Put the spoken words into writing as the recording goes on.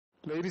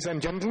Ladies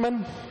and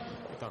gentlemen,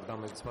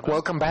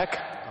 welcome back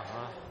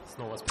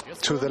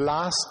to the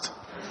last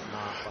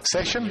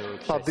session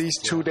of these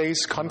 2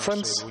 days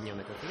conference.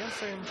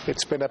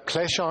 It's been a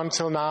pleasure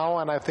until now,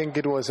 and I think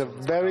it was a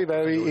very,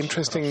 very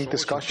interesting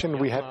discussion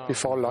we had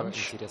before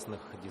lunch.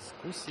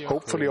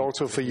 Hopefully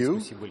also for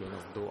you,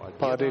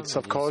 but it's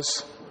of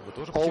course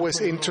always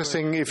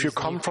interesting if you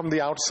come from the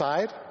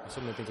outside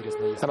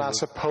and are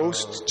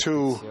supposed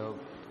to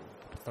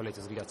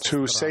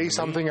say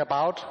something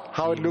about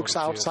how it looks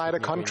outside a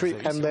country,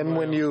 and then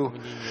when you,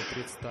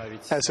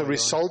 as a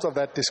result of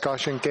that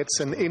discussion, gets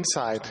an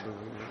insight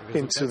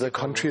into the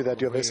country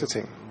that you're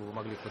visiting.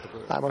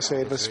 I must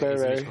say it was very,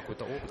 very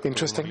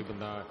interesting.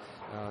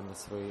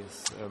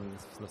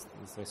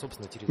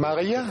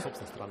 Maria?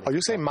 Oh,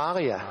 you say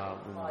Maria?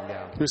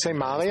 You say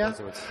Maria?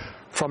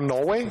 From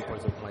Norway?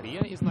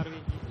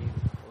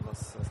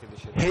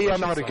 Heia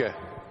Norge.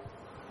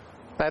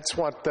 That's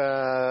what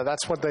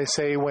they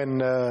say when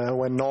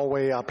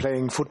Norway are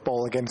playing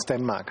football against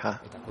Denmark, huh?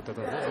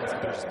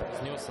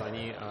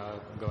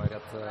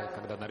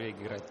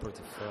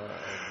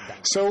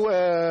 So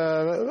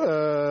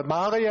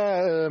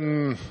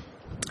Maria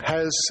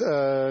has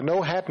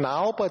no hat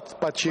now,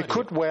 but she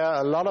could wear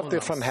a lot of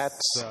different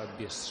hats.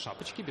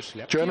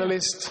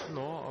 Journalist,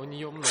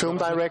 film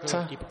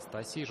director,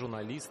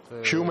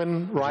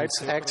 human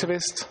rights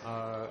activist,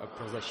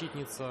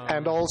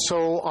 and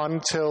also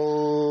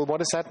until, what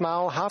is that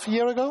now, half a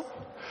year ago?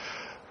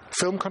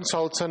 Film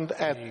consultant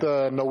at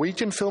the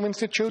Norwegian Film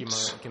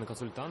Institutes.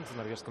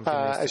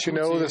 As you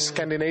know, the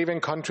Scandinavian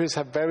countries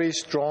have very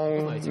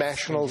strong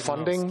national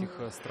funding,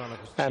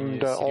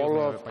 and all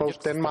of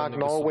both Denmark,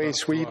 Norway,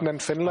 Sweden and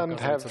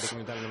Finland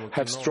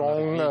have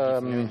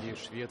strong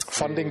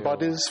funding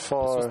bodies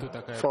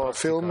for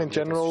film in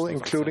general,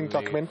 including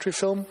documentary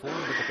film.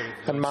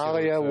 And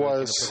Maria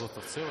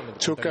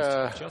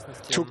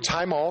took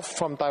time off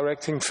from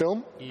directing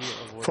film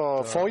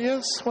for 4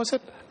 years, was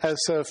it? As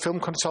a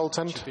film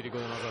consultant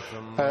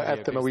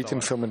at the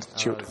Norwegian Film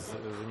Institute.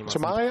 So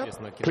Maria,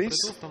 please,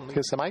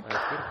 here's the mic.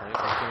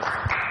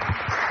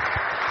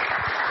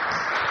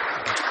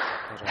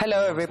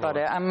 Hello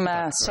everybody,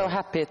 I'm so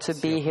happy to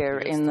be here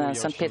in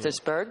St.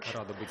 Petersburg.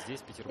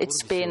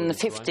 It's been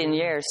 15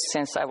 years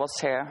since I was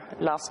here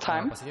last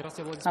time.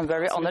 I'm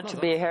very honored to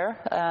be here.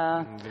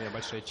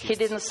 He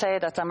didn't say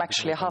that I'm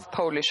actually half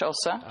Polish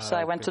also, so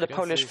I went to the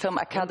Polish Film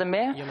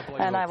Academy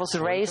and I was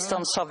raised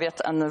on Soviet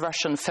and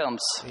Russian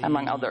films,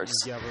 among others.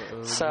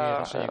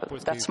 So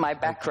that's my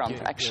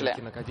background actually.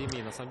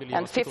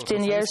 And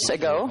 15 years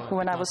ago,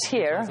 when I was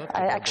here,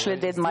 I actually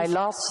did my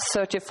last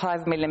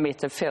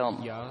 35mm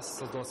film,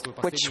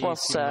 which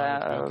was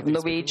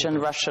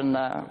Norwegian-Russian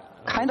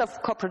kind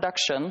of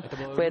co-production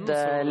with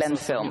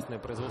Lenfilm.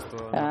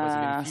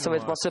 So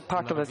it was a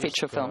part of a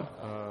feature film.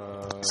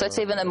 So it's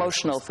even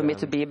emotional for me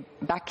to be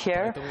back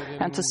here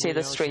and to see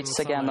the streets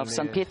again of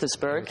St.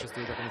 Petersburg.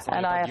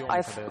 And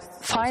I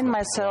find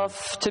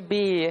myself to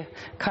be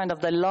kind of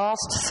the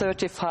last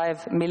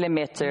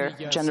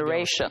 35mm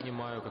generation,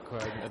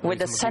 with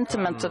the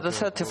sentiment of the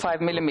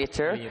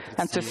 35mm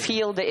and to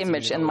feel the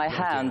image in my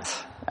hand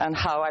and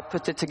how I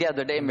put it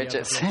together, the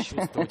images.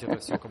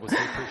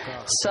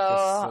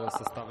 So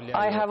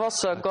I have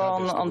also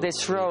gone on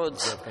this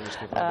road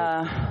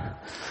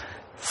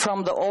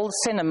from the old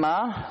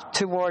cinema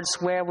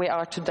towards where we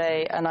are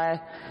today, and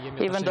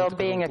even though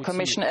being a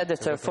commission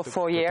editor for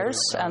 4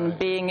 years and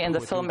being in the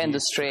film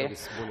industry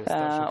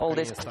all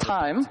this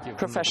time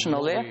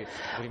professionally,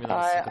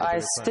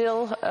 I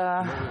still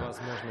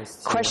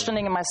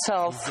questioning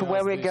myself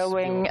where we're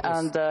going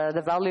and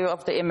the value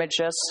of the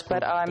images,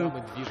 but I'm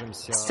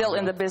still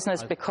in the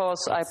business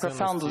because I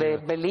profoundly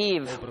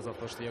believe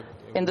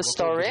in the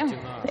story,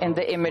 in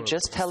the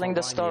images telling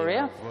the story.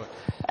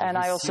 And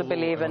I also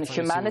believe in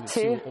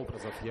humanity,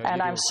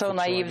 and I'm so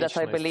naive that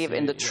I believe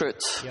in the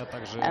truth,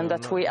 and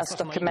that we as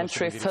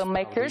documentary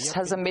filmmakers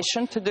has a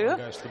mission to do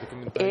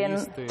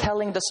in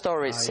telling the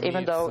stories,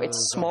 even though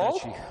it's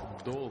small,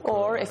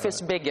 or if it's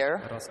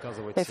bigger,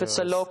 if it's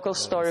a local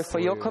story for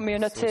your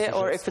community,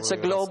 or if it's a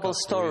global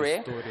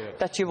story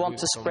that you want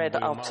to spread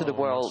out to the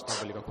world.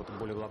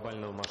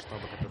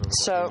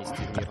 So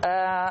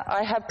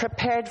I have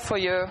prepared for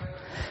you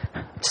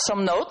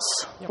some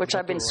notes, which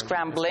I've been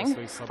scrambling,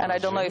 and I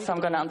don't know if I'm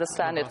going to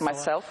understand it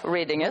myself,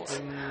 reading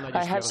it.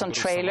 I have some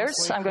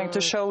trailers I'm going to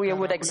show you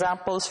with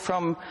examples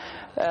from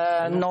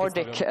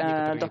Nordic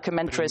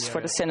documentaries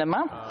for the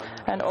cinema,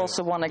 and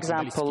also one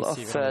example of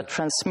a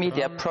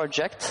transmedia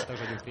project,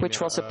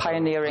 which was a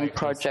pioneering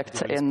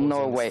project in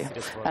Norway,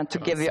 and to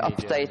give you an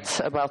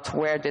update about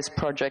where this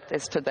project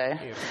is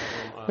today.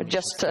 But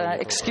just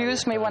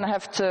excuse me when I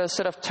have to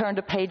sort of turn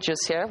the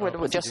pages here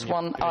with just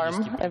one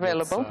arm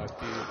available.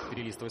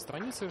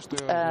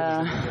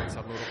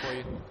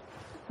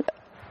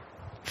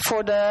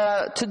 For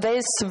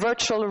today's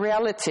virtual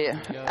reality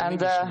and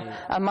the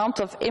amount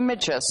of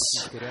images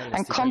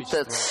and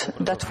content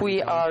that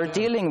we are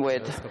dealing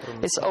with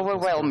is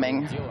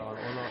overwhelming.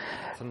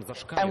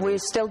 And we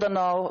still don't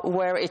know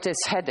where it is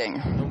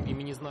heading.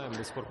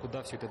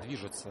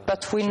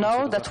 But we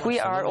know that we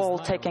are all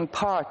taking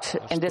part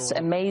in this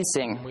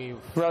amazing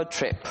road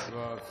trip.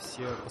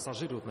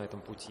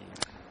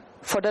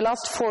 For the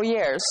last 4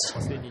 years,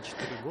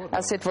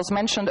 as it was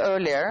mentioned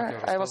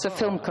earlier, I was a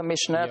film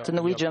commissioner at the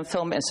Norwegian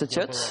Film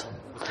Institute,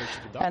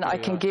 and I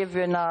can give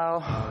you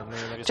now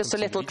just a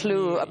little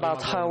clue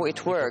about how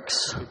it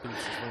works.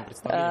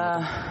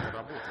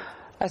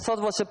 I thought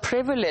it was a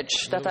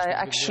privilege that I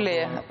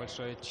actually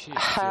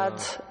had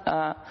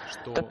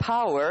the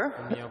power,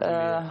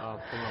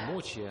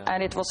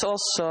 and it was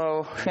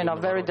also,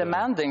 very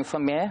demanding for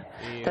me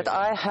that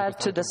I had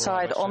to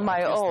decide on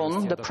my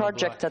own the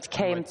project that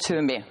came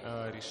to me.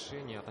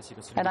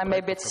 And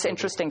maybe it's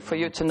interesting for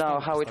you to know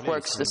how it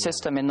works, the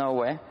system in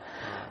Norway.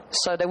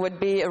 So there would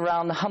be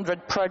around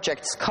 100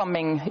 projects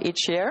coming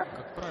each year,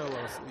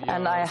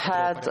 and I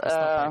had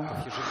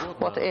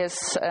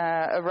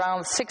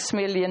around 6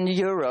 million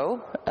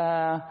euro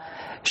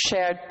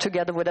shared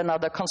together with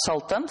another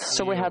consultant.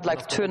 So we had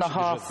like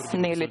 2.5,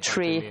 nearly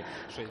 3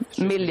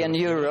 million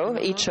euro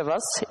each of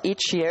us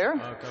each year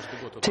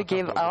to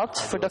give out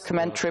for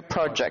documentary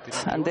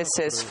projects. And this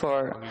is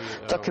for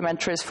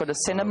documentaries for the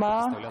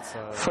cinema,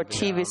 for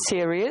TV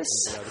series,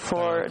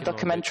 for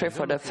documentary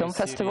for the film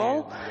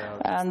festival,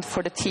 and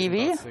for the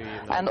TV,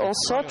 and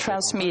also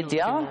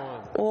transmedia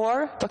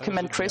or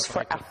documentaries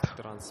for app.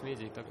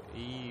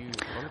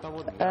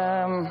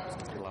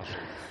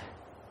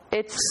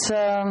 It's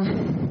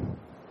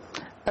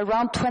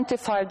around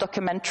 25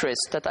 documentaries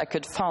that I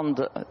could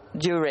fund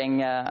during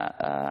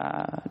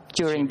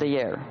the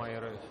year.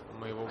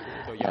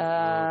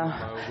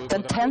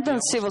 The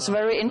tendency was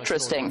very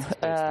interesting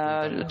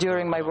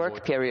during my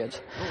work period,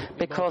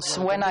 because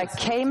when I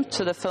came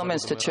to the Film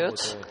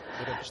Institute,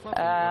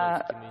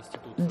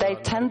 they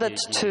tended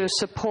to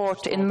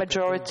support in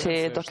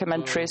majority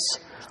documentaries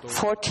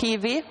for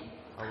TV,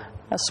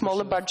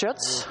 smaller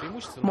budgets,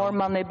 more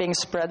money being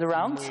spread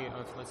around,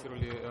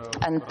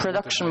 and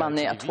production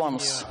money at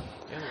once.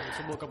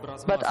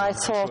 But I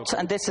thought,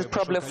 and this is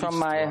probably from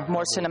my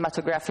more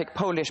cinematographic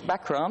Polish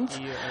background,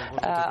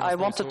 I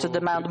wanted to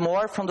demand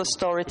more from the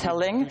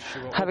storytelling,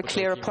 have a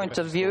clearer point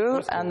of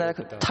view and a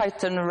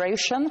tighter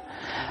narration.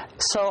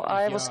 So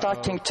I was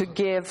starting to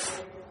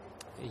give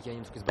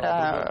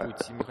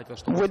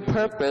with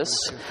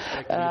purpose,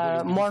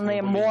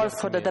 more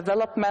for the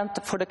development,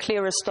 for the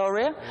clearer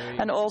story,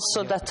 and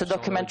also that the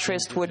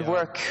documentarist would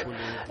work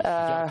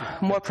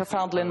more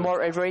profoundly and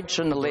more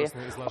originally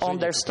on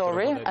their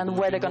story and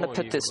where they're going to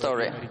put this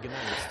story.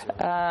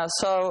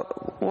 So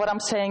what I'm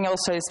saying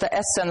also is the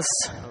essence.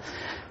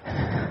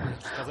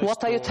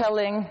 What are you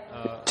telling?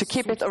 To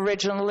keep it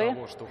originally,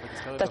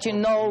 that you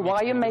know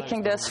why you're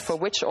making this, for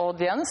which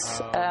audience,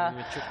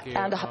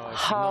 and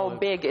how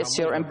big is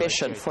your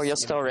ambition for your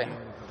story.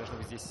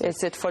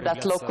 Is it for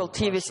that local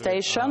TV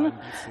station?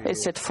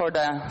 Is it for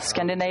the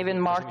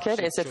Scandinavian market?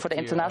 Is it for the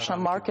international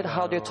market?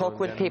 How do you talk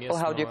with people?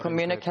 How do you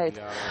communicate?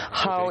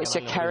 How is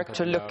your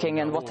character looking,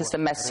 and what is the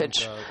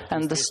message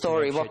and the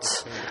story? What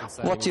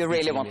do you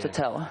really want to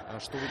tell?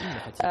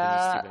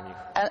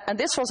 And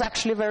this was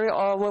actually very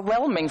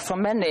overwhelming for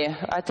many,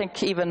 I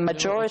think even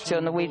majority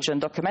of Norwegian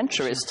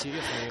documentarists,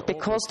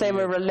 because they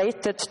were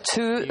related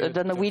to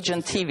the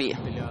Norwegian TV.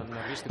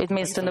 It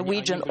means the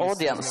Norwegian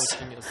audience.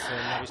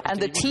 And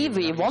the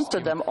TV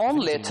wanted them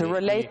only to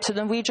relate to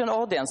the Norwegian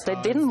audience. They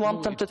didn't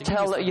want them to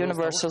tell a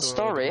universal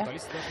story,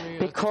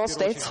 because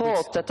they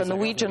thought that the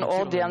Norwegian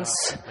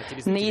audience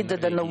needed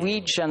the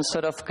Norwegian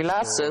sort of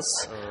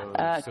glasses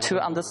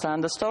to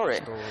understand the story.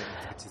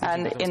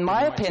 And in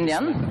my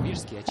opinion,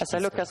 as I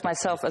look at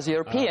myself as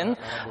European,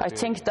 I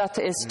think that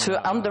is to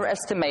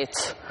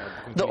underestimate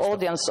the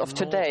audience of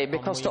today,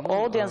 because the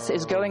audience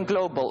is going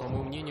global.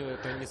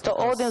 The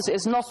audience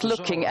is not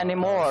looking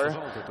anymore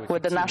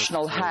with the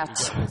national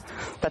hat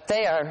that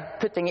they are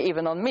putting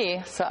even on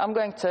me, so I'm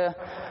going to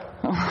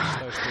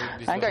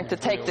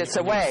take this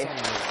away.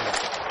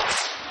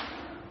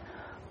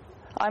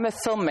 I'm a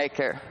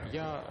filmmaker.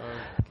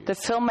 The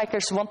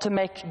filmmakers want to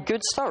make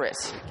good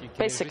stories.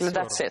 Basically,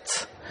 that's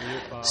it.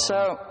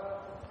 So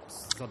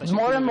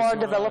more and more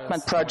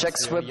development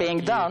projects were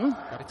being done,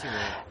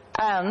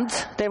 and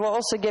they were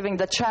also giving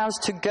the chance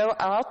to go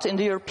out in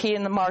the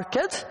European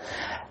market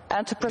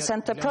and to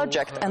present a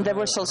project, and they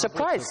were so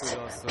surprised.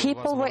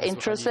 People were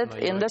interested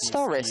in the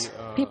stories.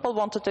 People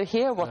wanted to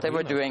hear what they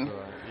were doing.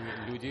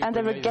 And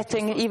they were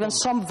getting even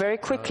very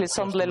quickly,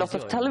 a lot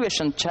of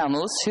television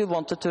channels who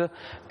wanted to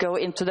go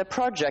into the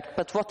project.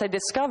 But what they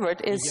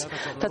discovered is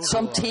that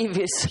some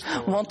TVs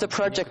want the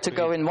project to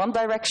go in one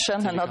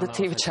direction, another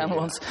TV channel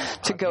wants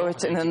to go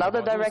in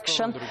another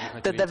direction.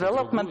 The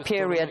development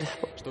period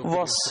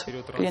was,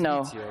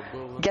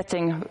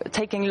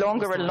 taking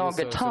longer and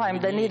longer time.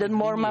 They needed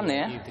more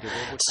money.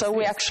 So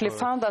we actually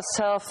found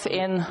ourselves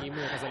in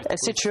a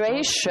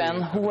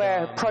situation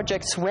where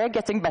projects were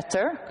getting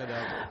better.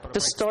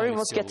 The story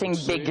was getting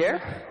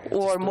bigger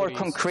or more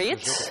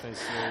concrete,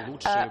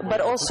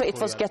 but also it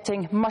was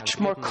getting much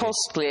more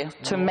costly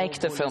to make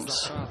the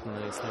films.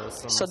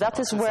 So that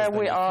is where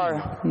we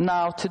are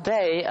now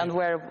today, and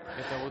where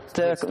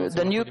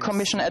the new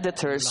commission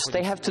editors,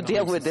 they have to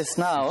deal with this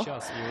now,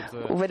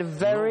 with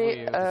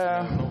very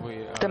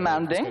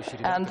demanding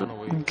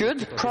and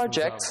good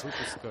projects,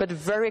 but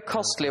very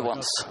costly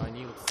ones.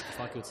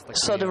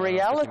 So the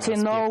reality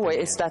in Norway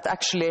is that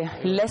actually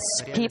less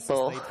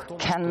people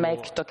can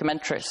make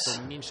documentaries,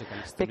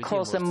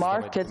 because the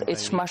market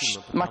is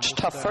much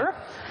tougher,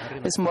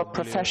 is more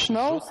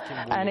professional,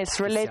 and it's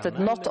related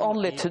not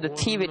only to the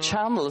TV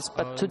channels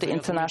but to the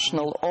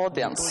international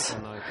audience.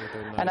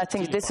 And I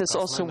think this is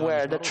also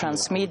where the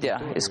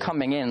transmedia is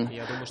coming in,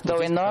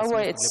 though in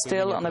Norway it's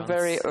still on a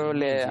very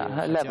early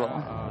level.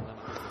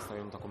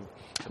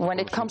 When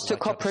it comes to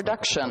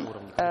co-production,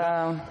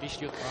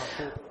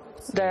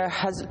 there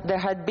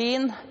had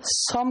been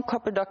some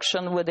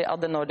co-production with the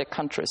other Nordic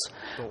countries,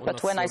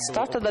 but when I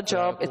started the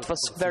job, it was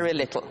very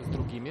little.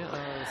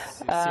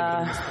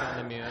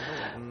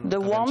 The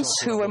ones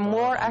who were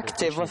more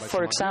active were,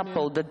 for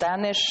example, the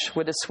Danish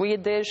with the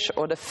Swedish,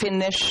 or the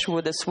Finnish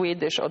with the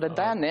Swedish or the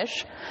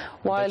Danish,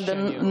 while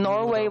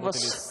Norway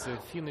was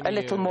a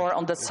little more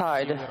on the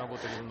side,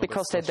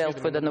 because they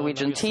dealt with the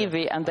Norwegian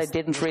TV and they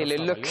didn't really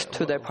look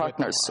to their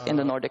partners in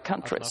the Nordic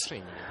countries.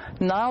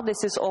 Now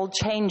this is all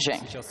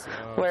changing.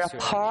 We're a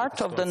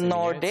part of the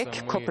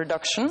Nordic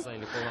co-production,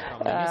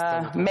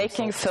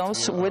 making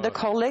films with the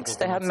colleagues.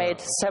 They have made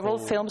several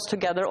films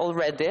together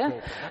already.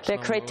 They're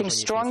creating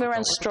stronger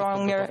and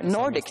stronger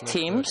Nordic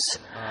teams,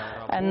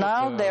 and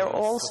now they're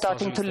all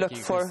starting to look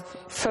for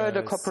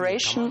further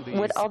cooperation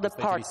with other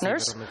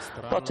partners,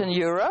 both in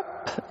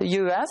Europe,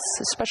 US,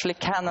 especially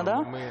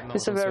Canada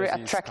is a very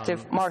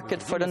attractive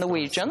market for the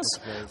Norwegians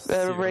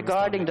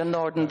regarding the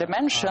northern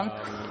dimension,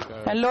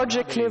 and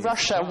logically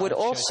Russia would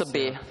also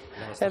be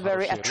a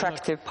very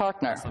attractive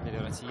partner.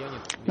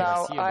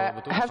 Now, I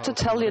have to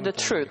tell you the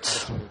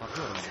truth,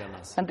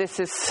 and this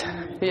is,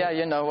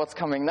 you know what's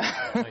coming now.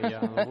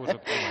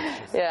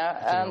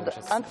 And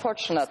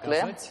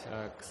unfortunately,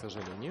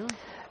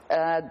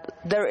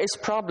 there is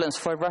problems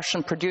for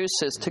Russian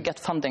producers to get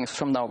funding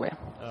from Norway,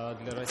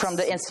 from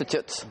the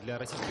institute.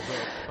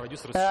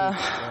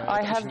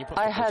 I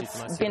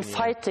have been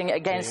fighting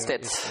against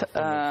it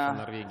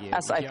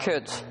as I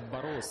could,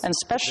 and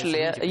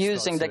especially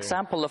using the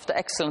example of the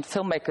excellent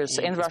filmmakers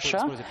in Russia.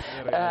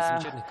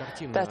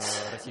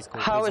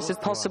 How is it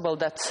possible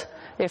that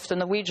if the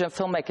Norwegian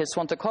filmmakers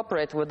want to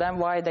cooperate with them,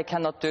 why they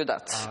cannot do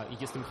that?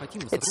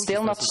 It's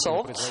still not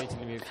solved.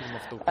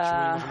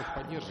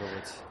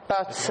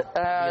 But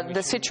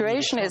the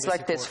situation is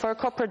like this. For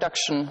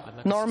co-production,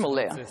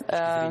 normally,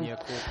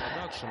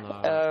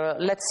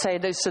 let's say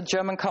there's a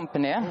German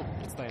company.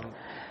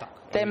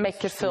 They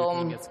make a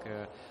film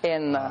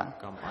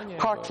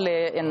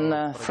partly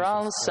in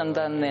France and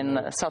then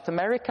in South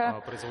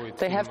America.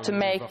 They have to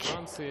make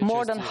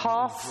more than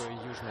half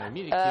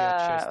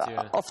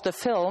of the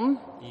film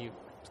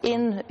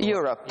in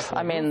Europe.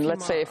 I mean,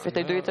 let's say if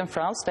they do it in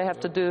France, they have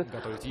to do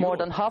more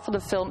than half of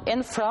the film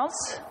in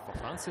France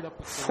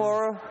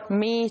for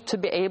me to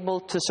be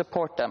able to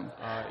support them.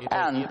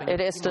 And it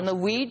is the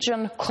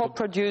Norwegian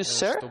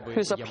co-producer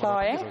who's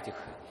applying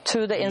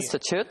to the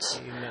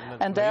institute,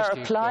 and they are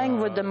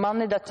applying with the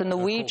money that the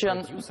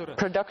Norwegian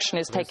production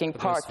is taking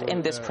part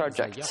in this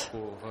project.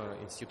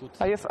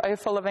 Are you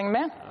following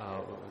me?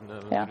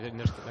 Yeah.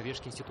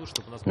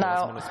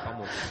 Now,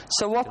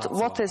 so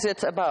what is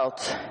it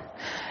about?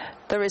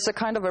 There is a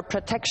kind of a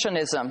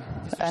protectionism,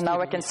 and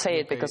now I can say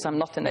it because I'm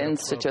not in the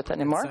institute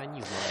anymore,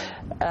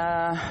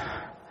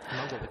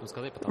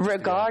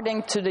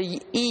 regarding to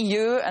the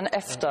EU and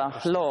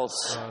EFTA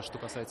laws,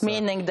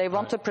 meaning they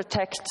want to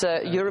protect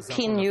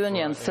European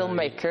Union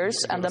filmmakers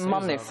and the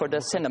money for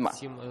the cinema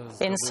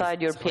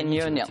inside European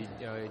Union.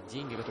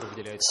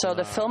 So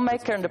the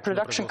filmmaker and the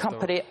production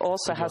company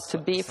also has to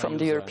be from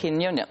the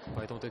European Union,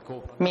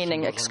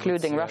 meaning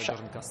excluding Russia.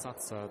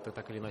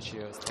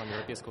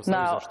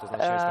 Now,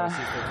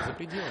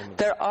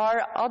 there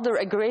are other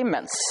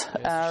agreements,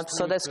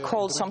 so there's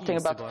called something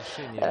about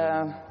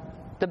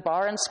the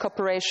Barents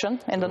Cooperation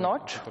in the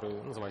north.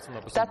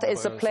 That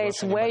is a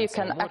place where you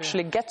can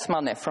actually get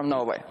money from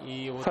Norway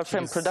for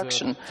film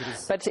production,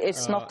 but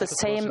it's not the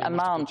same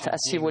amount as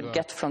you would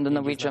get from the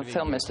Norwegian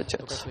Film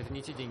Institute.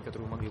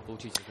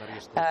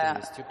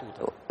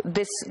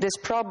 This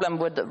problem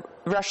with the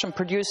Russian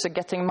producer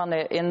getting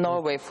money in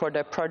Norway for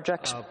their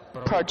projects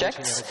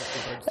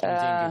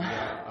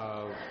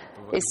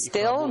is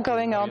still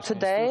going on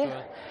today.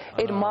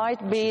 It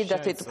might be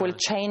that it will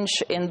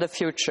change in the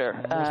future,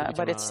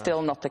 but it's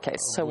still not the case.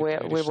 So we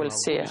will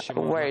see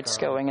where it's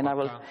going, and I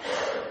will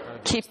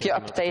keep you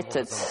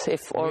updated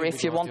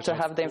if you want to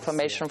have the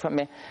information from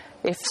me.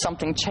 if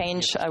something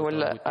changes, I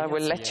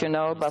will let you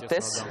know about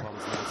this.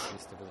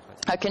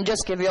 I can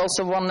just give you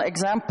also one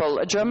example.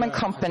 A German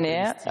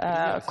company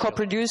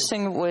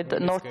co-producing with a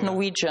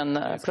Norwegian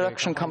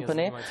production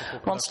company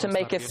wants to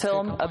make a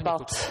film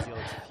about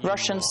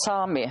Russian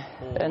Sami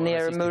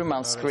near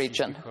Murmansk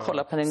region,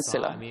 Kola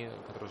Peninsula.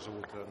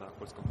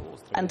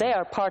 And they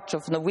are part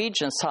of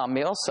Norwegian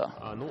Sami also.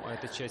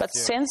 But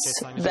since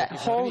the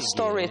whole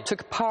story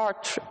took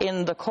part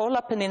in the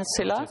Kola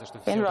Peninsula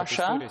in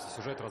Russia,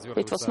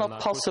 it was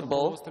not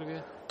possible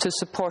to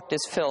support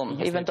this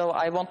film. Even though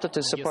I wanted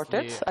to support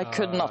it, I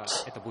could not.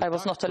 I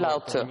was not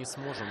allowed to.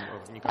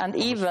 And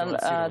even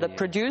the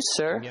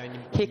producer,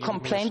 he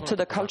complained to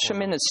the culture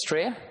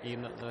ministry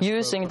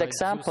using the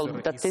example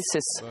that this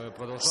is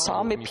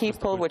Sami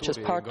people, which is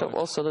part of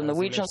also the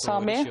Norwegian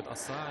Sami,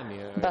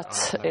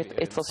 but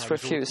it was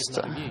refused.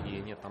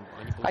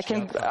 I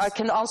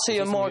can answer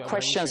you more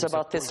questions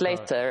about this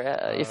later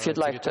if you'd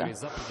like to.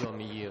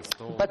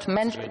 But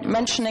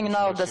mentioning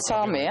now the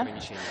Sami,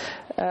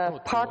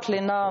 partly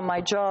now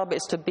my job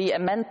is to be a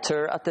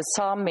mentor at the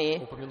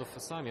Sami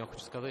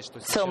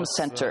Film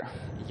Center.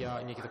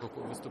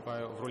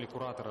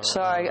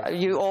 So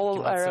you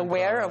all are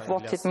aware of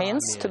what it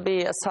means to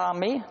be a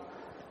Sami?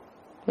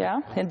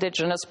 Yeah,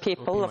 indigenous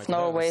people of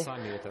Norway,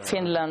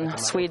 Finland,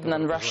 Sweden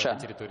and Russia.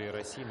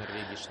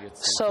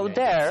 So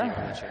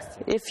there,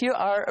 if you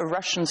are a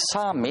Russian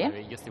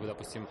Sami,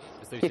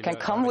 you can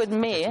come with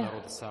me,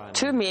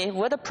 to me,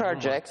 with a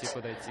project,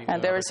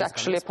 and there is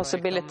actually a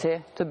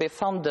possibility to be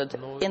funded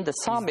in the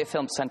Sami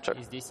Film Center.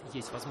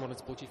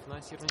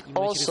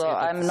 Also,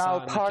 I'm now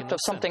part of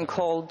something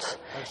called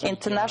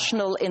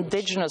International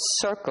Indigenous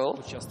Circle,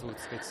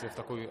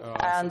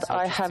 and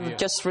I have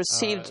just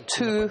received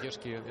 2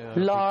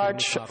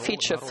 large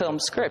feature film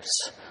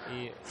scripts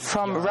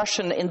from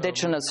Russian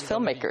indigenous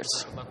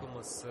filmmakers.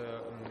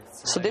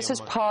 So this is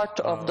part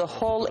of the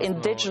whole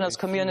indigenous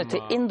community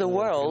in the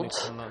world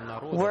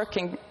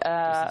working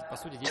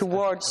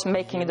towards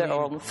making their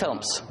own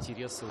films.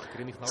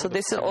 So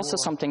this is also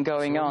something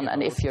going on,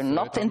 and if you're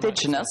not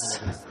indigenous,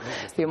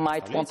 you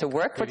might want to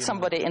work with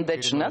somebody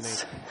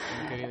indigenous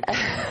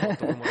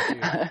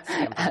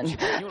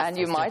and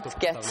you might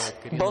get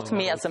both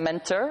me as a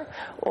mentor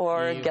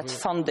or get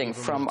funding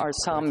from our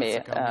Sami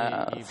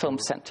Film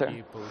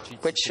Center,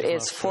 which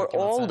is for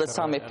all the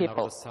Sami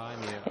people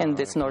in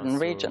this northern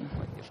region.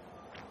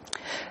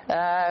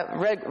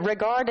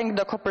 Regarding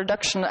the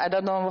co-production, I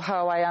don't know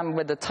how I am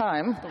with the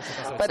time,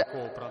 but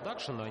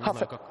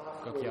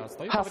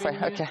halfway,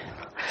 okay.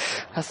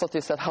 I thought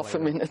you said half a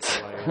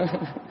minute.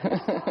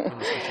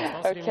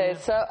 Okay,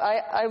 so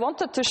I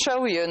wanted to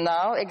show you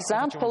now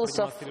examples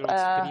of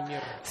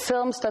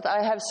films that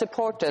I have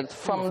supported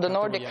from the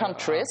Nordic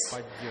countries,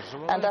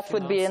 and that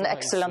would be an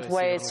excellent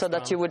way so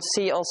that you would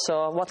see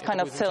also what kind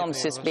of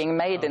films is being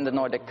made in the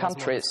Nordic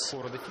countries.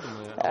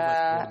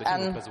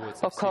 And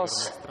of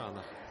course,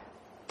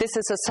 this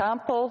is a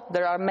sample.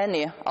 There are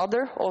many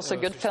other also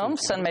good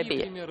films, and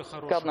maybe,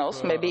 God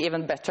knows, maybe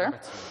even better.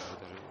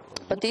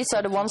 But these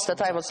are the ones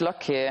that I was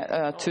lucky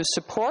to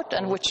support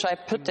and which I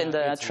put in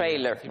the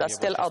trailer. There are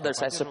still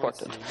others I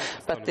supported,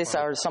 but these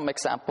are some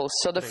examples.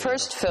 So the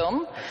first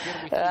film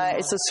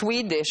is a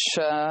Swedish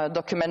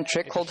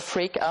documentary called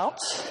Freak Out.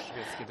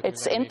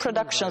 It's in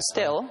production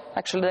still.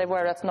 Actually, they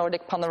were at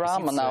Nordic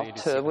Panorama now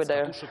with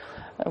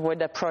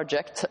their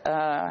project,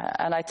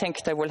 and I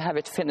think they will have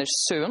it finished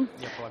soon.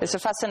 It's a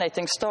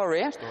fascinating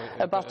story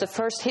about the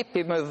first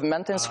hippie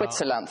movement in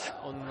Switzerland.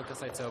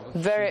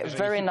 Very,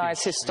 very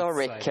nice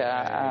historic,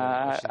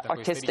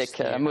 artistic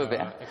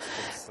movie.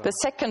 The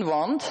second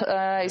one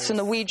is a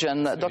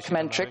Norwegian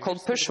documentary called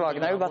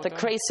Pushwagner about a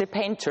crazy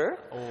painter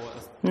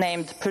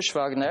named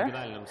Pushwagner,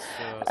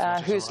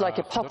 who's like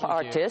a pop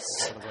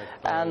artist,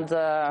 and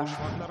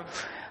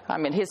I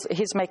mean,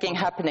 he's making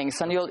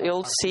happenings, and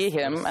you'll see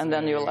him, and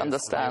then you'll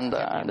understand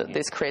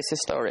this crazy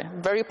story.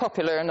 Very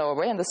popular in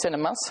Norway in the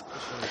cinemas.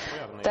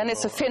 Then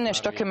it's a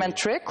Finnish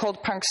documentary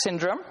called Punk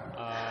Syndrome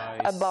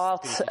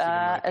about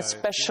a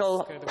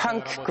special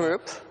punk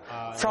group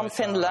from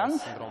Finland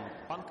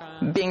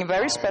being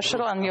very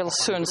special, and you'll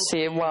soon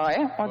see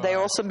why. They're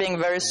also being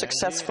very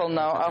successful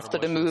now after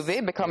the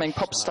movie, becoming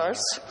pop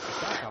stars,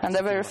 and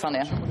they're very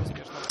funny.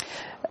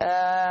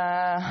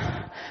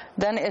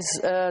 Then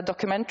is a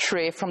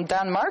documentary from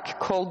Denmark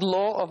called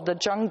Law of the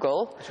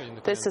Jungle.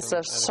 This is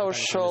a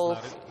social,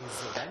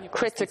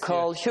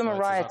 critical, human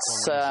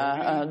rights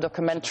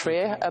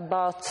documentary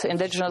about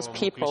indigenous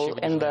people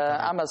in the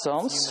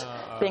Amazons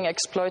being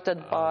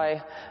exploited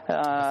by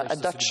a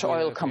Dutch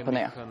oil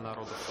company.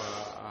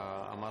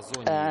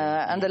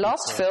 And the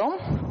last film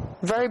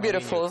very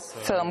beautiful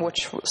film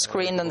which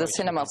screened in the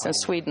cinemas in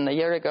Sweden a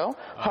year ago,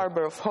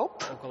 Harbor of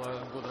Hope.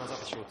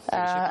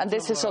 And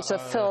this is also a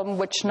film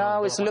which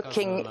now is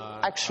looking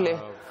actually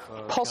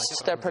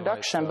post their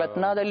production, but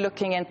now they're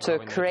looking into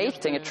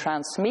creating a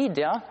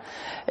transmedia.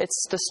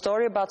 It's the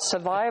story about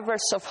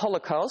survivors of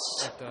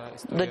Holocaust,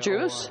 the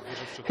Jews,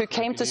 who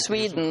came to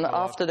Sweden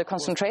after the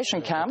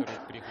concentration camp,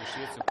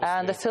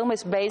 and the film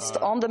is based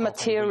on the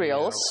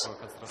materials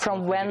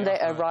from when they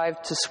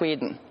arrived to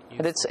Sweden.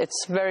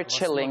 It's very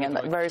chilling and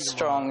a very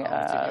strong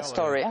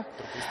story.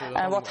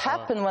 And what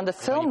happened when the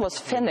film was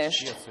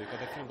finished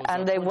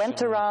and they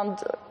went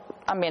around,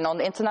 I mean,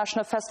 on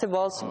international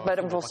festivals, but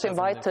it was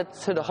invited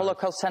to the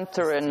Holocaust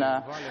Center in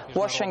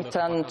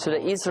Washington, to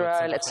the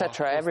Israel,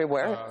 etc.,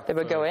 everywhere they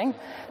were going,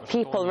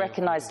 people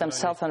recognized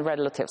themselves and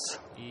relatives.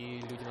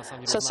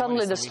 So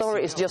suddenly the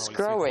story is just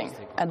growing,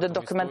 and the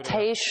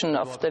documentation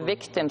of the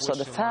victims or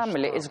the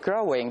family is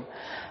growing,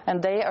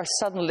 and they are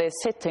suddenly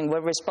sitting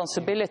with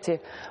responsibility.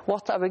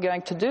 What are we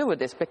going to do with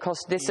this?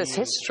 Because this is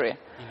history.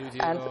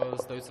 And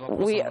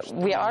we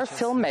are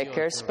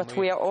filmmakers, but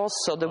we are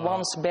also the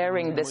ones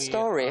bearing this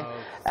story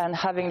and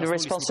having the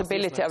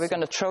responsibility. Are we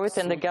going to throw it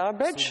in the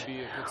garbage,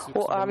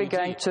 or are we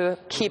going to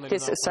keep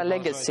this as a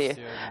legacy?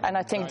 And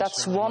I think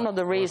that's one of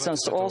the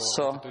reasons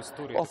also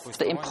of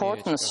the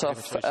importance of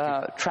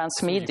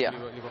transmedia,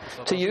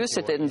 to use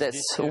it in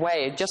this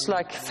way, just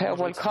like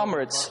Farewell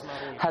Comrades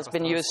has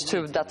been used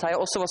too, that I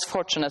also was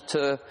fortunate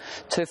to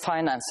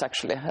finance,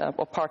 actually,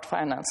 or part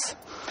finance.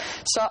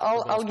 So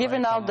I'll give you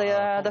now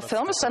the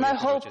films, and I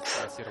hope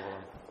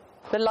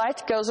the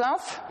light goes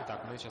off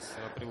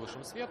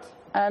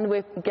and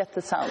we get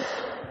the sound.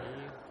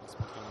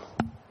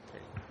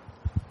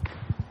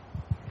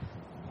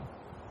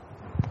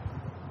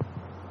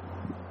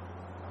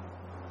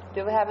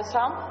 Do we have a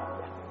sound?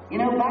 You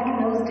know, back in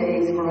those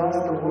days, for us,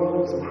 the world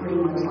was pretty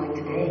much like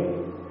today.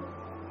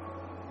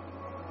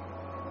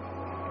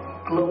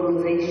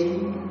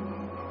 Globalization,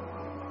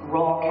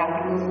 raw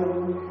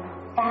capitalism,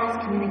 fast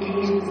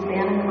communication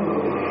spanning the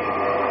globe.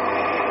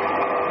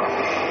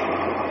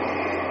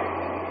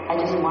 I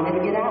just wanted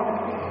to get out.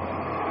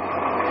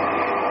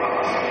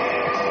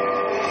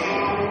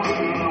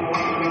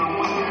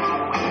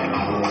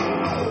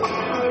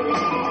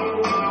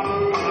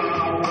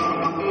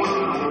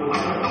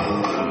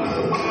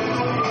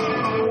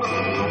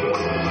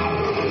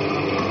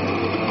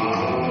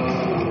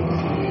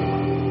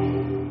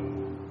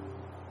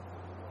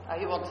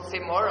 You want to see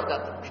more of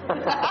that?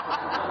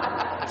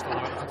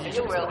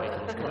 You will.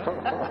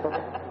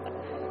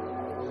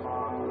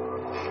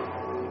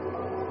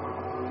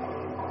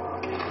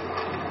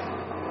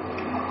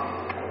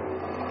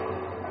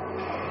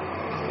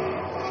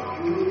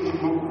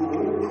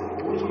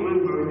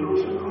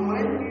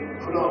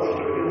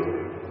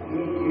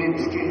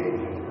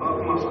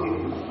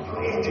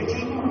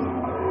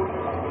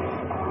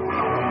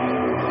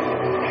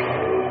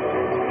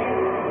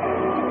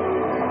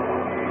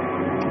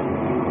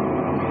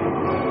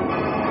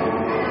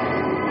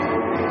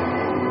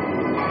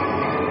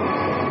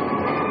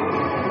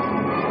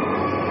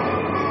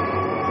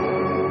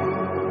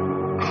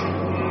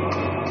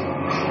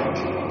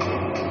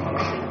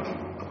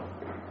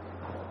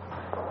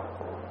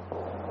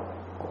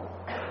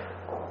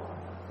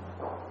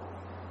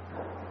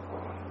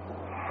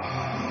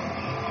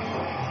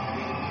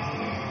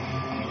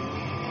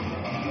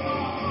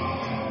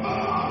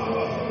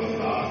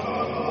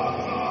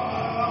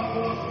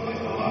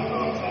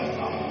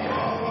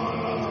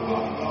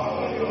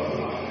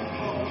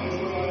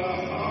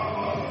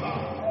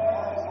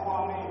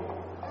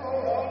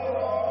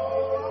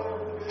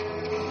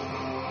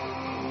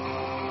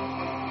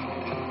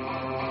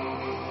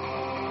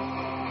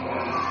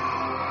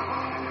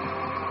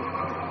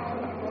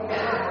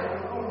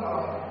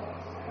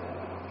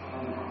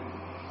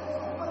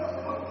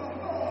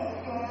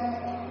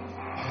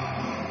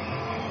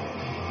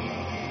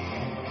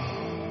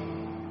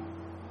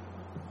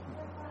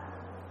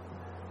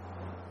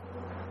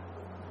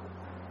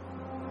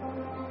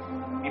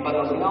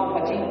 Patrocinado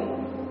Pachín.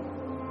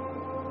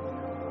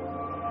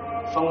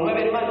 Son 9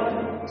 hermanos,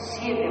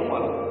 7 han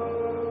muerto.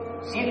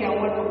 7 han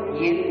muerto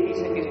y él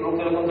dice que es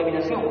producto de la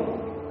contaminación.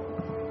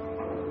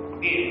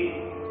 Bien,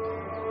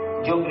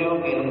 yo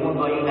creo que en el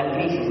mundo hay una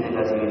crisis de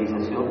la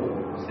civilización,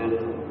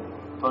 ¿cierto?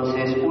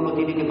 Entonces uno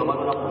tiene que tomar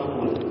una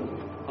postura.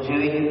 Entonces yo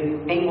dije,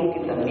 tengo que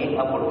también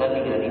aportar mi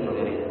granito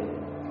de arena.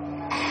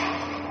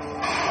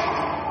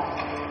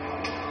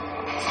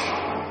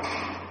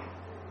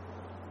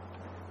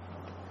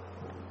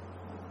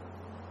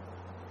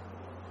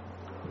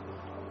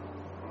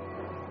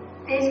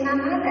 There's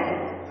none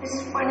other. This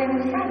is one in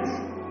the front.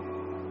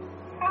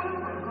 Oh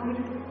my God.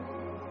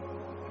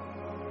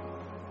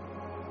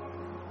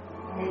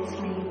 That's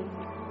me.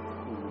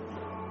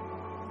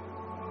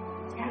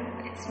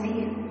 Yeah, it's me.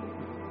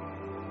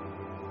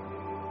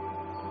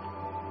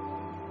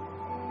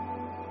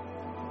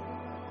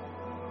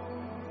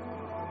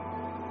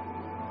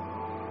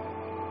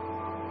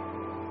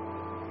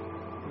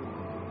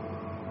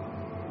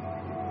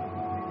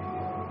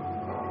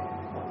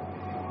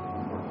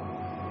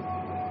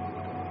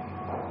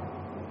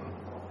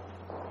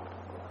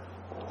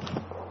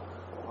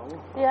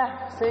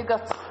 Yeah, so you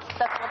got,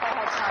 that's what I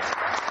had time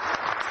for.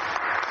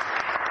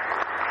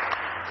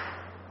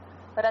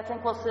 But I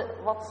think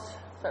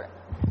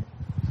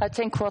I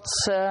think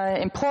what's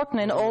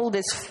important in all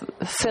these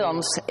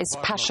films is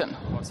passion.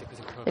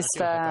 It's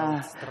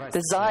the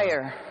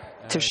desire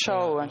to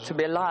show and to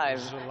be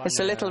alive. It's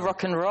a little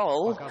rock and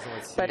roll,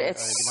 but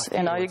it's,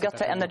 you know, you got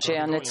the energy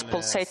and it's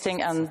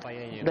pulsating and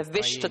the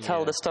wish to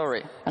tell the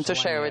story and to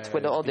share it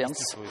with the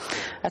audience.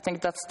 I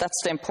think that's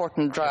the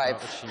important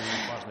drive.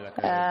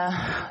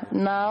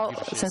 Now,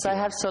 since I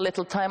have so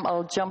little time,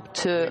 I'll jump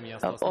to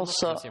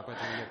also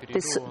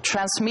this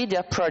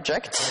transmedia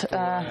project,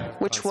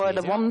 which were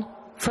the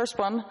first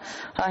one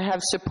I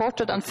have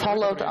supported and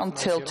followed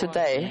until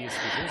today.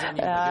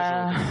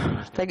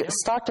 They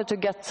started to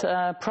get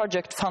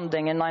project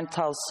funding in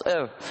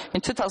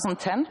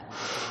 2010,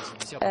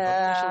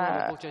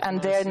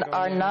 and they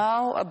are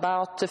now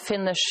about to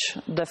finish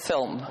the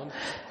film.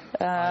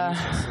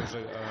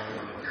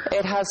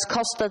 It has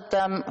costed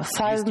them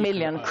 5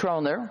 million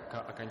kroner,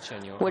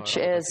 which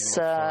is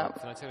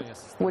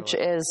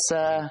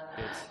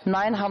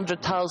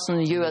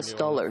 $900,000 US.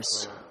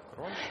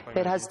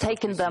 It has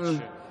taken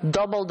them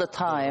double the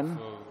time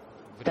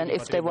than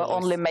if they were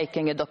only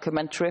making a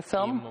documentary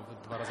film,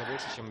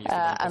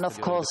 and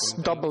of course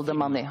double the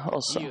money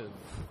also.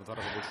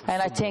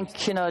 And I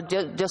think, you know,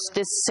 just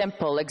this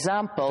simple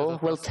example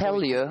will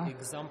tell you,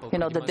 you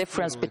know, the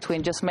difference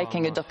between just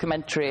making a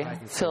documentary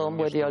film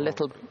with your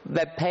little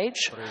web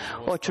page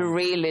or to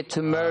really to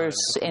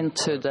immerse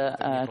into the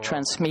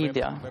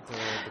transmedia.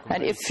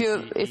 And if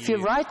you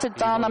write it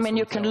down, I mean,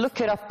 you can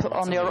look it up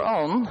on your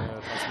own,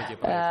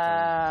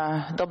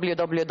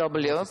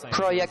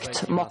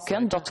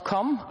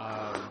 www.projektmokken.com.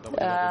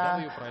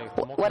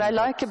 What I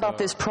like about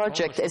this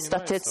project is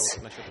that it's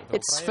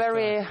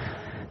very,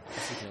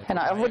 and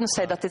I wouldn't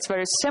say that it's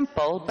very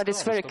simple, but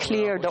it's very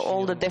clear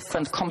all the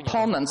different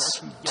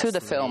components to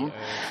the film.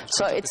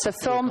 So it's a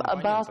film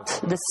about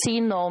the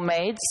sea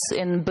nomads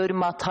in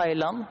Burma,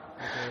 Thailand.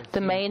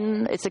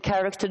 It's a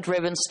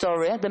character-driven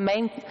story. The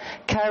main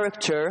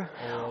character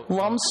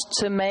wants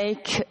to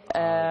make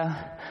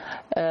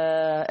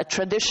a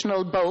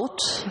traditional boat,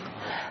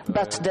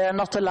 but they're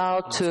not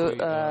allowed to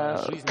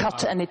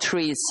cut any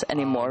trees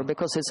anymore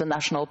because it's a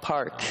national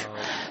park.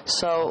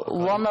 So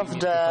one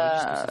of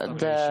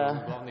the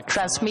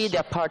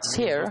transmedia parts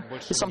here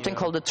is something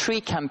called the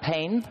Tree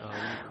Campaign,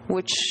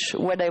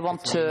 where they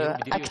want to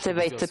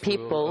activate the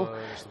people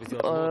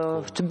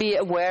to be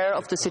aware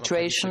of the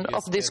situation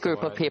of this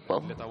group of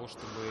people.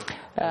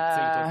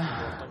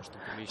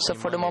 So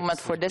for the moment,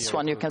 for this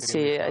one, you can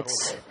see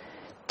it's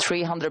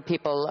 900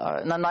 people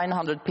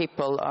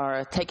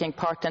are taking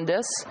part in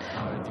this.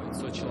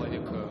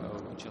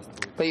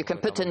 But you can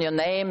put in your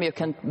name, you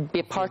can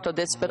be part of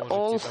this, but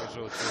all,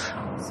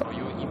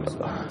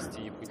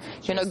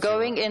 you know,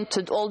 going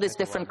into all these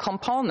different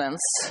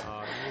components,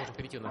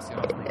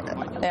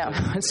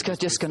 yeah, it's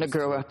just going to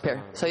grow up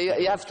here. So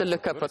you have to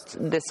look up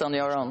this on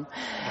your own.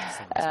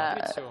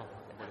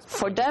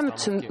 For them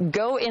to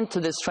go into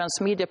this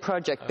transmedia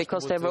project,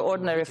 because they were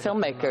ordinary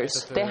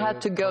filmmakers, they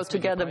had to go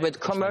together with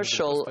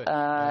commercial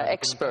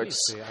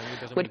experts,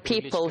 with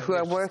people who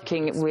are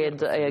working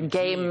with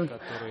game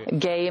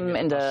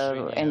in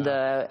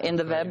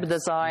the web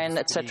design,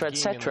 etc.,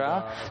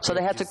 etc. So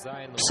they had to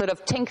sort of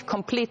think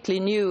completely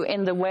new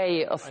in the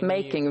way of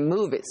making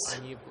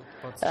movies.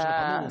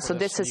 So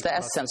this is the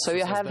essence. So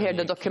you have here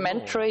the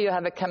documentary, you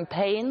have a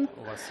campaign.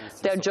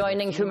 They're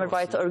joining human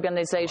rights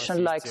organizations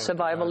like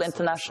Survival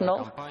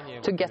International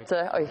to get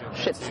the... Oh,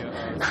 shit.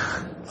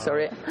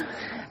 Sorry.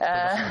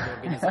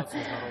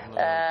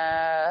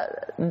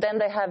 Then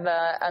they have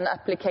an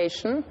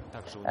application,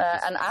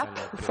 an app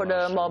for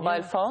the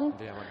mobile phone,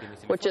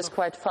 which is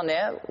quite funny,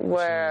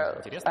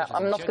 where...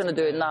 I'm not going to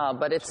do it now,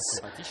 but it's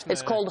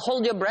called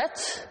Hold Your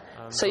Breath.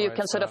 So you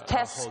can sort of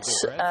test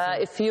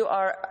if you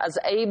are as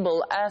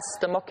able as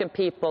the Mokken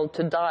people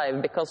to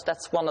dive, because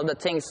that's one of the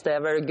things they are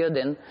very good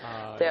in.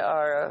 They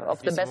are of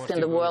the best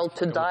in the world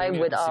to dive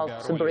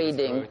without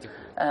breathing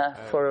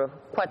for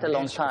quite a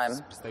long time.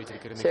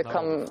 So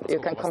you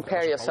can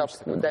compare yourself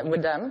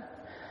with them.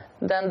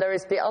 Then there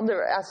is the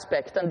other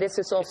aspect, and this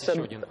is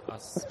also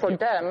for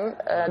them,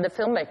 the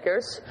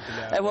filmmakers.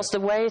 It was the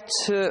way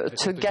to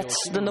get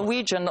the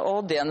Norwegian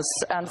audience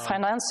and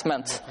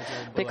financement,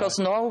 because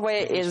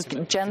Norway is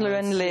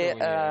genuinely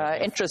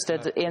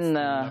interested in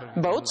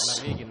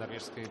boats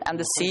and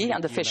the sea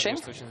and the fishing.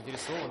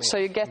 So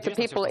you get the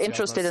people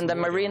interested in the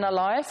marina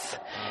life.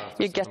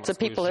 You get the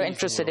people who are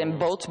interested in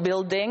boat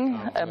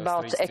building,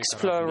 about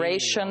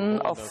exploration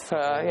of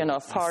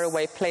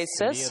faraway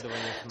places.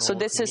 So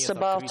this is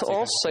about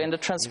also in the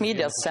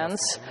transmedia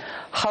sense,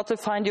 how to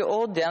find your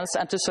audience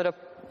and to sort of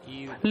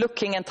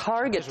looking and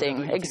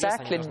targeting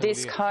exactly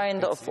this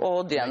kind of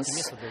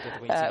audience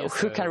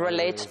who can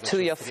relate to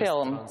your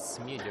film.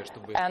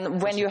 And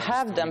when you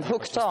have them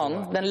hooked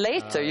on, then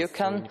later you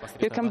can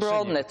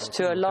broaden it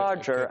to a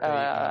larger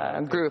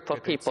group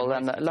of people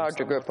and a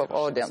larger group of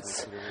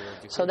audience.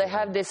 So they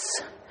have these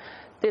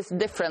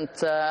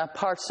different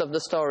parts of the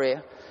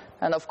story.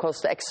 and of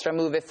course the extra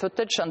movie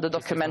footage and the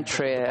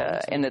documentary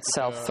in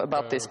itself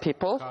about these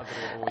people.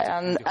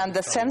 And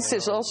the sense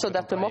is also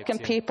that the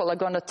Moken people are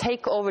going to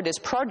take over this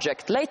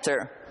project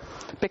later,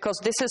 because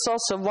this is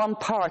also one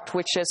part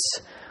which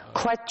is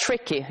quite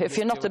tricky. If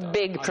you're not a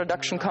big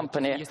production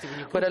company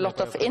with a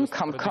lot of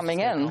income coming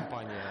in,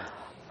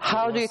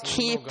 how do you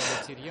keep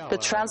the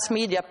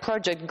transmedia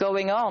project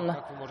going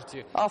on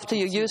after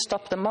you used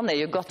up the money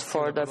you got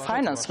for the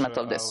financement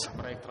of this?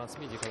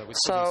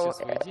 So,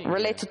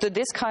 related to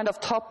this kind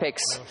of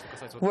topics,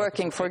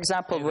 working, for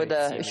example, with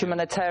a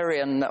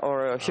humanitarian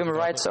or a human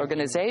rights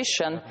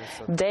organization,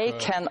 they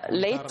can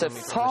later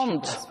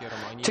fund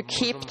to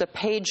keep the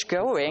page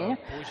going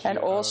and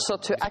also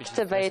to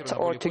activate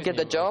or to give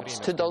the jobs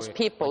to those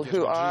people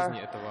who are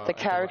the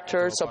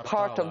characters or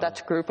part of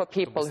that group of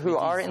people who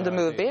are in the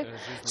movie,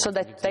 so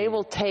that they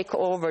will take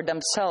over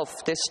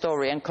themselves this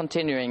story and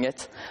continuing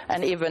it,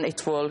 and even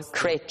it will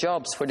create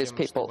jobs for these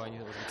people.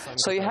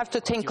 So you have to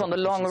think on the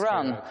long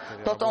run,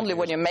 not only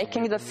when you're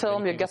making the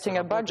film, you're getting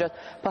a budget,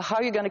 but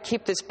how you're going to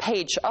keep this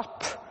page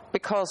up,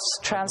 because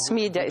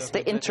transmedia is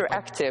the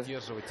interactive.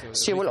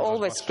 So you will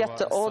always get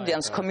the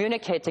audience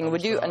communicating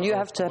with you, and you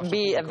have to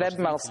be a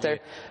webmaster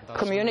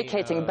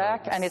communicating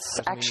back, and it's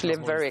actually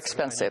very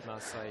expensive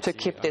to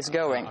keep this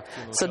going.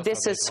 So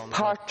this is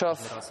part of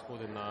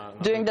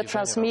doing the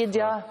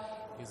transmedia.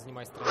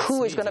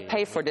 Who is going to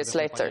pay for this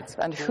later,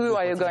 and who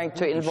are you going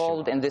to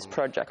involve in this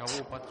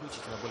project?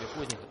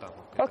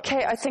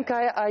 Okay, I think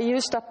I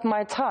used up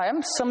my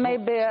time, so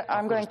maybe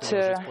I'm going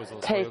to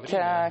take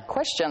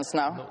questions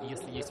now.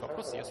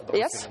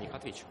 Yes?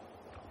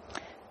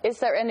 Is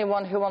there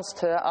anyone who wants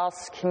to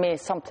ask me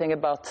something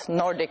about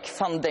Nordic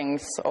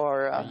fundings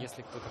or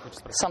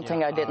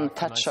something I didn't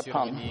touch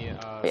upon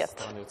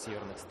yet?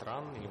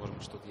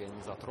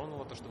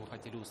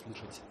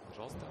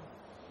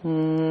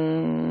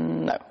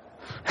 No.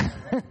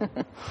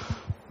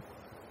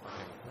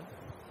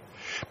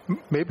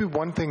 Maybe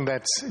one thing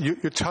that you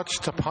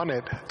touched upon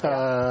it,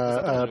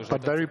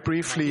 but very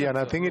briefly, and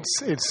I think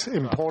it's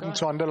important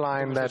to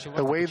underline that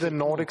the way the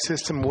Nordic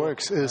system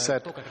works is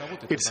that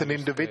it's an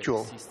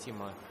individual.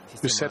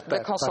 You said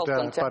that,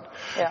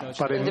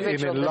 but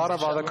in a lot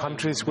of other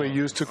countries we're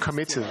used to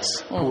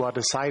committees who are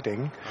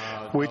deciding,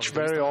 which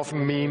very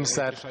often means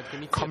that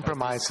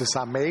compromises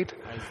are made,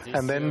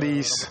 and then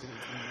these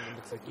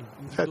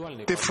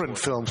different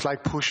films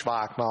like Push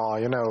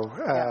Wagner,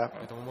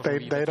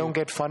 they don't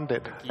get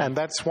funded, and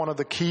that's one of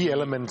the key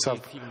elements of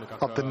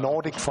the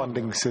Nordic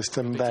funding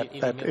system. That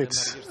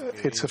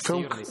it's a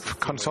film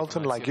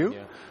consultant like you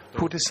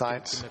who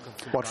decides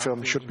what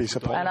film should be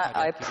supported. And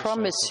I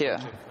promise you,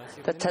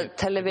 the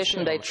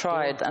television they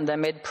tried and they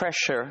made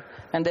pressure,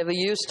 and they were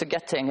used to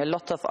getting a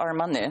lot of our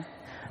money.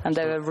 And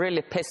they were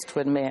really pissed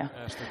with me,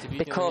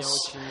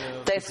 because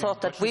they thought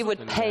that we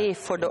would pay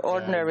for the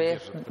ordinary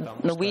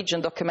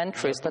Norwegian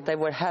documentaries that they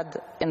had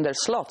in their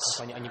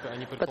slots.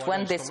 But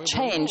when this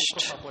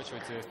changed,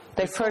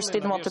 they first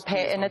didn't want to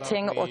pay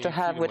anything or to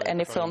have with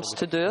any films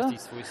to do.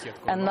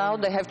 And now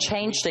they have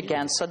changed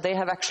again. So they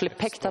have actually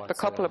picked up a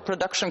couple of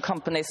production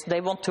companies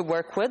they want to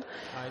work with,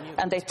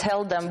 and they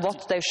tell them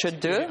what they should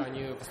do.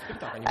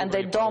 And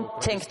they don't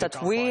think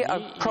that we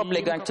are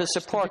probably going to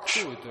support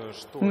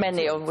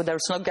many of,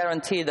 there's no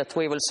guarantee that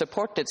we will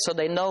support it, so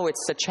they know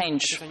it's a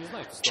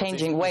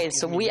changing way.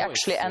 So we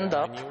actually end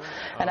up,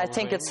 and I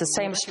think it's the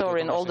same story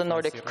in all the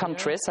Nordic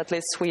countries, at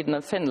least Sweden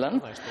and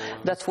Finland,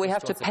 that we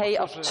have to pay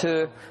up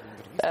to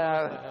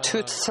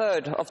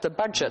 2/3 of the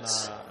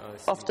budgets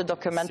of the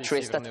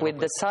documentaries that we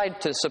decide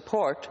to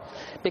support,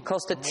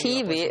 because the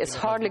TV is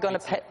hardly going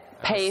to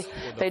pay,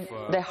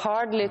 they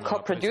hardly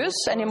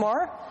co-produce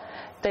anymore.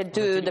 They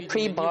do the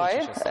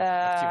pre-buy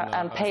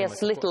and pay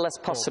as little as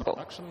possible.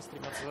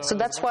 So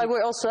that's why we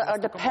also are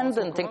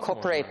dependent in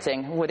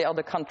cooperating with the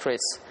other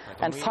countries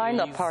and find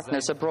our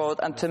partners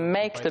abroad and to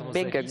make the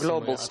bigger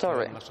global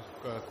story.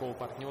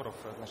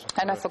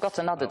 And I forgot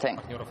another thing.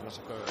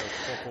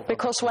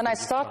 Because when I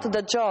started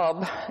the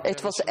job,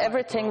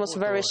 everything was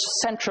very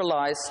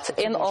centralized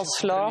in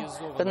Oslo,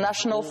 the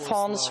national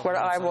funds where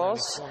I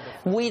was.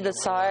 I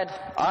decide,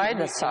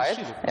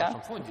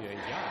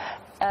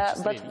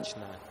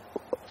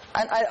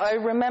 And I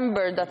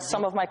remember that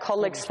some of my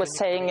colleagues were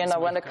saying,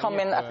 when there come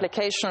in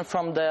application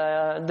from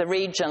the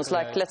regions,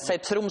 like let's say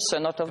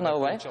Tromsø, not of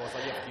Norway,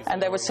 and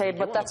they would say,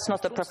 but that's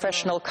not a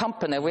professional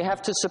company. We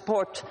have to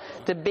support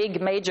the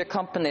big major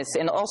companies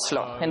in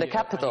Oslo, in the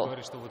capital.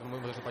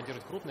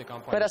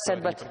 But I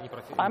said, but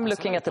I'm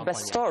looking at the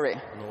best story.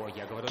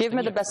 Give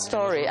me the best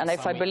story, and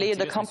if I believe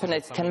the company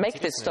can make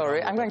this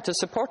story, I'm going to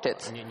support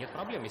it.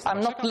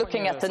 I'm not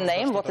looking at the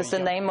name, what is the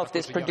name of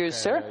this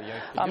producer.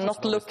 I'm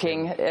not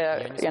looking,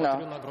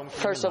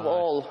 first of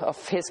all,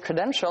 of his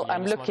credential.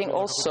 I'm looking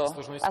also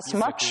as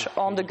much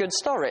on the good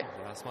story.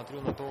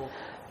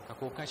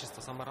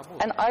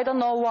 And I don't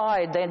know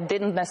why they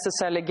didn't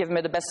necessarily give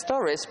me the best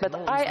stories, but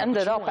I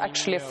ended up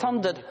actually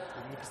funded.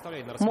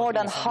 More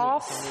than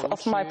half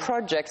of my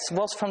projects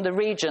was from the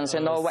regions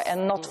in Norway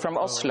and not from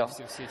Oslo.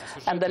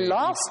 And the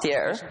last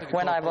year,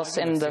 when I was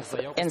in the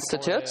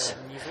institute,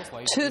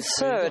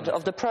 2/3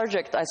 of the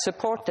project I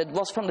supported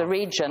was from the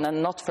region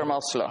and not from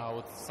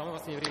Oslo.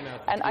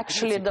 And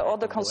actually the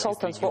other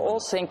consultants were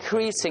also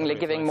increasingly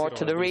giving more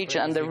to the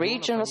region, and the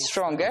region was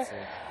stronger.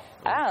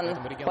 And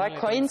by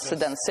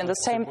coincidence, in the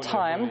same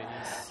time,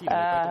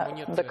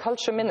 the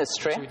Culture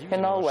Ministry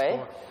in Norway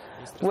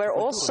were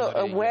also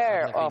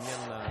aware of,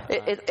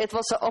 it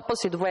was the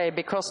opposite way,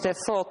 because they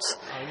thought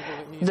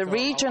the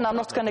region are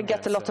not going to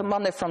get a lot of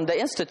money from the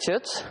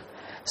institute,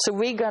 so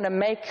we're going to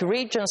make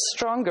regions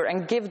stronger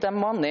and give them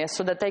money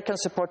so that they can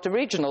support the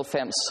regional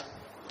films.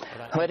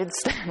 But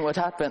instead what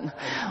happened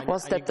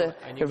was that the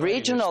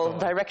regional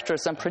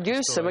directors and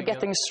producers were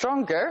getting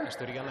stronger,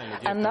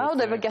 and now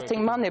they were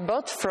getting money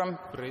both from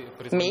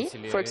me,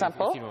 for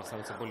example,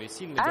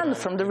 and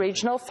from the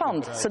regional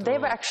fund. So they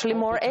were actually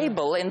more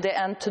able in the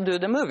end to do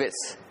the movies,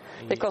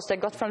 because they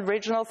got from the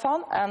regional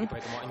fund and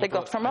they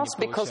got from us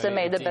because they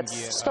made the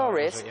best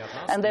stories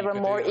and they were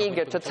more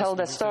eager to tell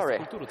their story.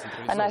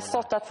 And I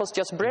thought that was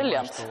just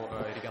brilliant,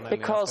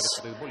 because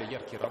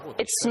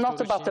it's not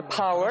about the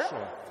power,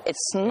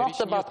 it's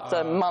not about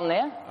the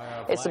money,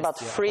 it's about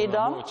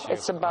freedom,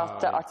 it's about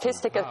the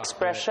artistic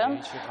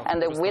expression and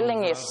the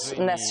willingness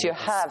you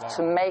have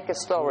to make a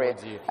story,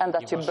 and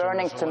that you're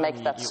burning to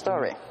make that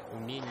story.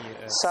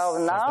 So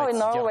now in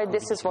Norway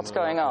this is what's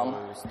going on.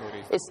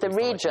 It's the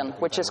region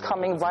which is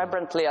coming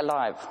vibrantly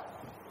alive,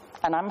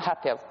 and I'm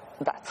happy of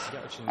that,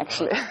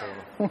 actually.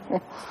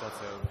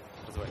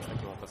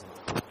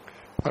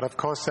 But of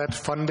course that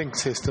funding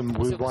system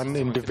with one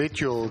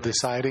individual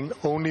deciding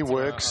only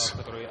works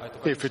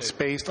if it's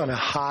based on a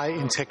high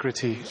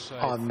integrity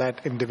on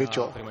that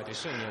individual.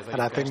 And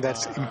I think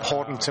that's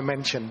important to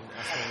mention.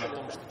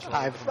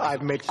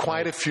 I've made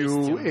quite a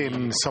few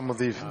in some of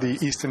the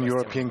Eastern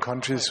European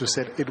countries who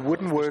said it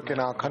wouldn't work in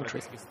our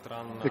country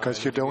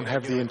because you don't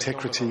have the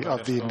integrity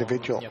of the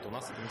individual.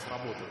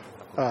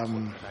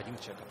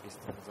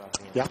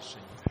 Yeah.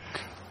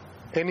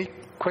 Any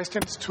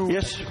questions to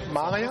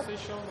Maria?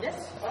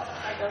 Yes.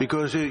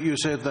 Because you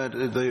said that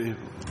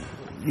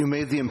you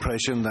made the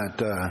impression that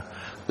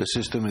the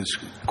system is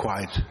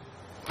quite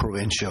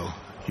provincial,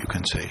 you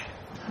can say.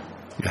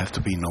 You have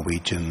to be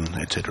Norwegian,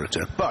 etc.,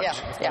 etc. But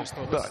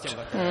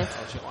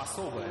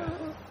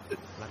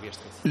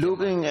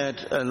looking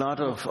at a lot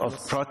of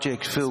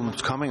project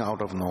films coming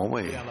out of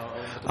Norway,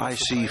 I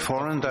see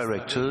foreign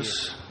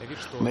directors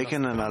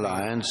making an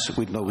alliance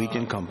with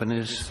Norwegian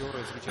companies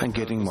and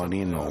getting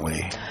money in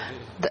Norway.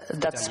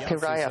 That's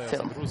Pariah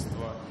film.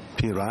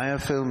 Pariah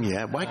film,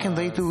 yeah. Why can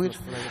they do it?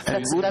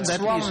 That's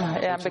one,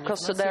 yeah,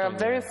 because there are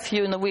very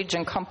few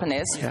Norwegian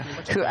companies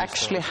who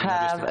actually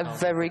have a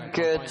very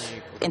good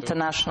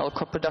international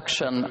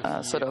co-production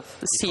sort of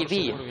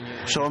CV.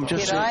 So I'm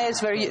just Pariah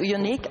is very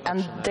unique,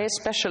 and they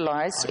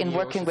specialize in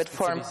working with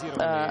foreign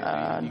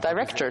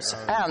directors.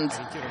 And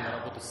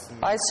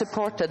I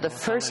supported the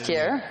first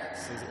year,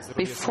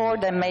 before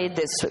they made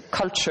this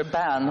culture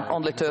ban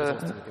only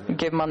to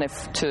give money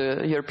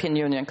to European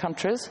Union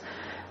countries.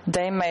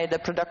 They made a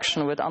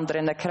production with Andrei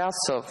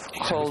Nekrasov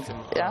called,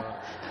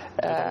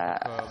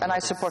 and I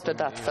supported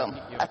that film.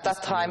 At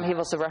that time he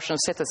was a Russian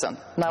citizen.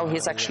 Now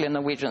he's actually a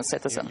Norwegian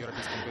citizen.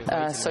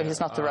 So he's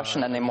not a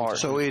Russian anymore.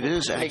 So it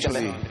is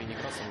actually...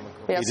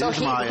 Yeah, it so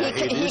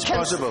is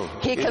possible.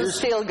 He can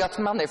still get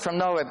money from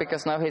Norway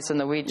because now he's a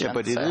Norwegian. Yeah,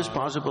 but it is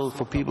possible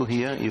for people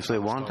here, if they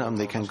want,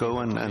 they can go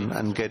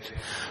and get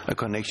a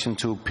connection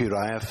to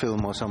Pariah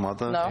film or some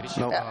other. No,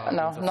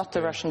 not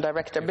the Russian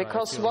director.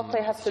 Because what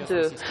they have to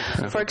do,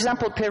 for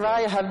example,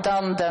 Pariah have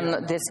done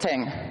then this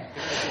thing.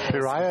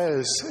 Pariah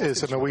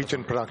is a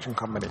Norwegian production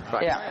company,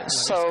 right? Yeah.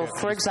 So,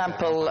 for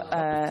example,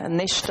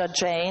 Nishta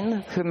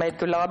Jain, who made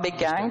Gulabi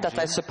Gang, that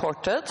I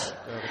supported,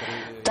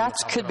 that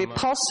could be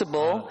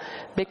possible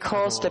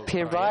because the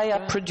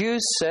Pariah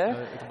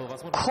producer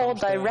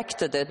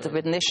co-directed it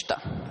with Nishta.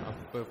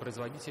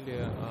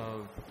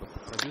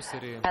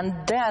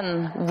 And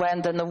then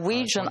when the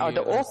Norwegian are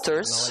the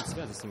authors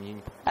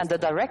and the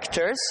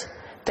directors,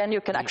 then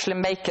you can actually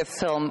make a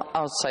film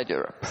outside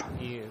Europe.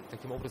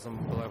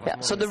 Yeah.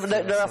 So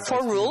there are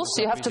 4 rules.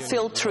 You have to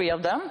fill 3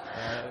 of them.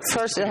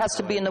 First, it has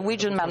to be a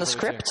Norwegian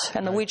manuscript,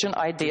 a Norwegian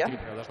idea.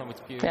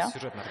 Yeah.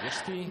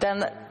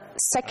 Then,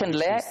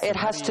 secondly, it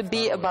has to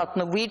be about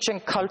Norwegian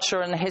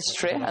culture and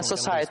history and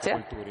society.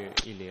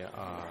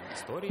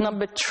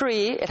 Number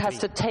 3, it has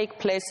to take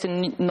place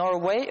in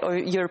Norway or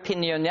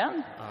European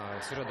Union.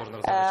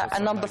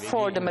 And number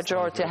 4, the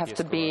majority have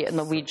to be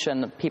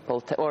Norwegian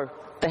people, or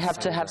they have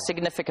to have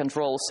significant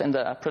roles in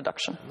the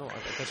production.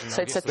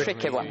 So it's a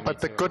tricky one.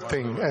 But the good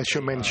thing, as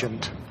you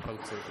mentioned,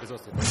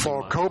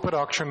 for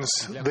co-productions,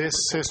 this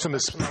system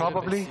is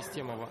probably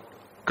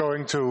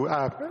going to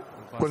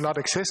will not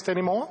exist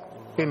anymore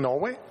in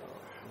Norway.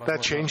 They're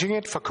changing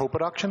it for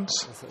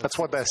co-productions. That's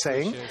what they're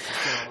saying.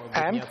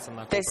 And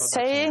they're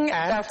saying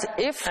that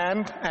if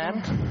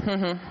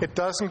it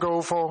doesn't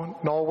go for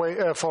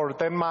Norway, for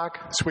Denmark,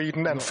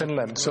 Sweden, and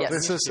Finland. So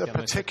this is a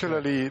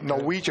particularly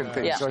Norwegian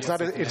thing. Yeah. So it's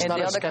not a other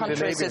Scandinavian.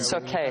 countries it's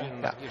okay.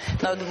 Yeah.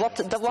 Now,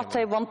 what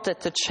they wanted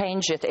to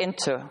change it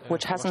into,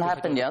 which hasn't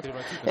happened yet,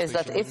 is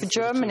that if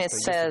Germany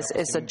says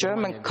it's a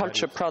German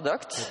culture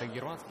product,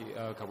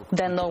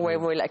 then Norway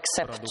will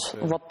accept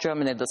what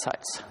Germany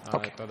decides.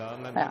 Okay.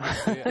 Yeah.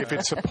 If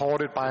it's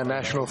supported by a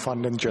national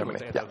fund in Germany.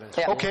 Yeah.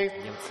 Yeah. Okay.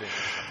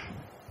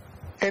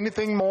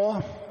 Anything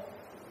more?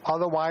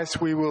 Otherwise,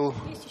 we will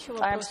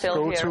I am still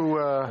go here. to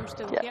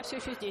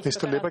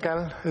Mr.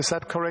 Liebergal. Is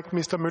that correct,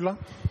 Mr. Müller?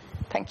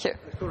 Thank you.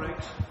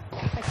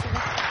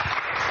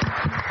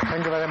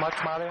 Thank you very much,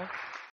 Maria.